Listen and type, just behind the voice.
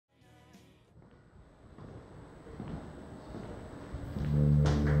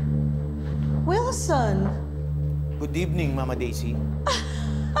Wilson! Good evening, Mama Daisy.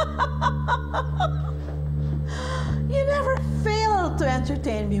 You never fail to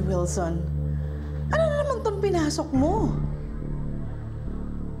entertain me, Wilson. Ano naman tong pinasok mo?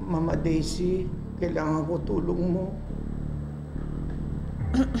 Mama Daisy, kailangan ko tulong mo.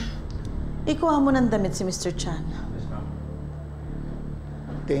 Ikuha mo ng damit si Mr. Chan.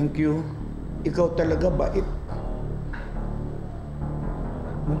 Thank you. Ikaw talaga bait.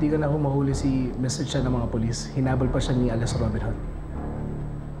 Munti ka na ako mahuli si Mr. Chan ng mga polis. Hinabol pa siya ni Alyas Robin Hood.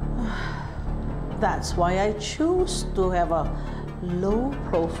 That's why I choose to have a low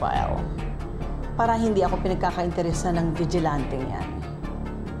profile. Para hindi ako pinagkakainteresa ng vigilante yan.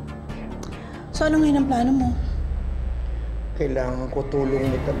 So ano ngayon ang plano mo? Kailangan ko tulong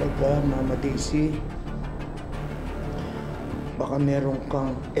mo talaga, Mama Daisy. Baka meron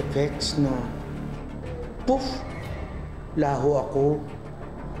kang effects na poof! Laho ako.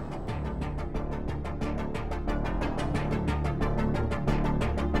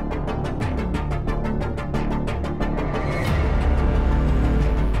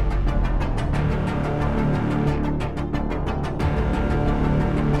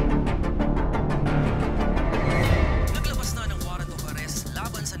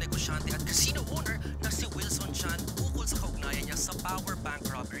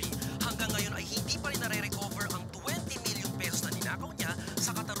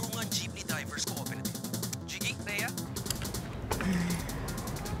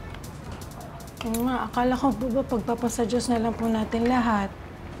 Akala ko po ba pagpapasa Diyos na lang po natin lahat.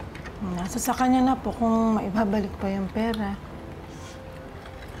 Nasa sa kanya na po kung maibabalik pa yung pera.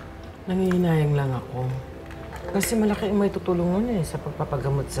 Nangihinayang lang ako. Kasi malaki yung may tutulong nun sa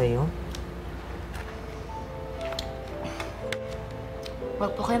pagpapagamot sa'yo.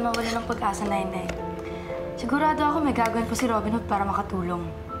 Huwag po kayo mawala ng pag-asa, Nay. Sigurado ako may gagawin po si Robin Hood para makatulong.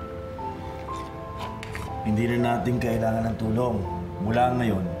 Hindi na natin kailangan ng tulong. Mula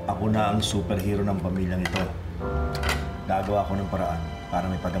ngayon, ako na ang superhero ng pamilyang ito. Gagawa ko ng paraan para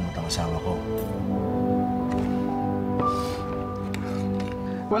may pagamot ang asawa ko.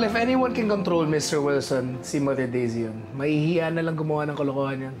 Well, if anyone can control Mr. Wilson, si Mother Daisy yun. Mahihiya na lang gumawa ng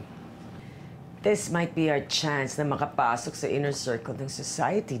kalokohan yan. This might be our chance na makapasok sa inner circle ng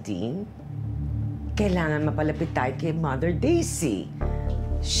society, Dean. Kailangan mapalapit tayo kay Mother Daisy.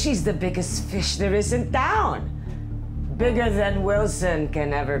 She's the biggest fish there is in town. Bigger than Wilson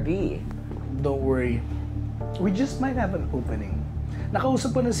can ever be. Don't worry. We just might have an opening.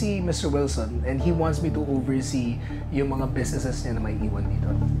 Nakausap ko na si Mr. Wilson and he wants me to oversee yung mga businesses niya na may iwan dito.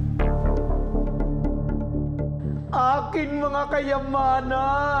 Akin mga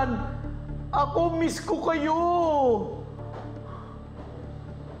kayamanan! Ako, miss ko kayo!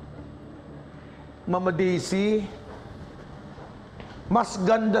 Mama Daisy, mas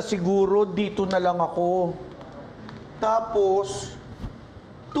ganda siguro dito na lang ako. Tapos,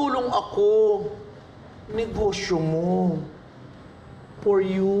 tulong ako. Negosyo mo. For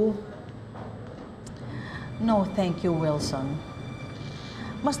you. No, thank you, Wilson.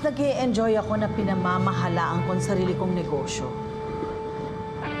 Mas nag-e-enjoy ako na pinamamahalaan ko ang sarili kong negosyo.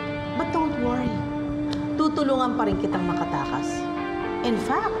 But don't worry. Tutulungan pa rin kitang makatakas. In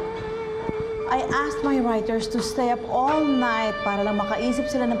fact, I asked my writers to stay up all night para lang makaisip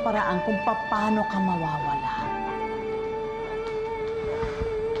sila ng paraan kung paano ka mawawala.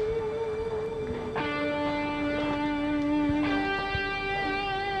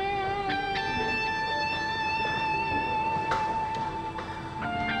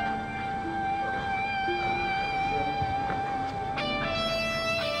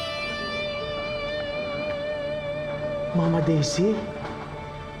 Mama Daisy,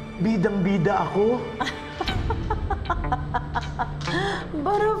 bidang-bida ako.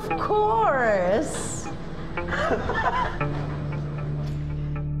 But of course!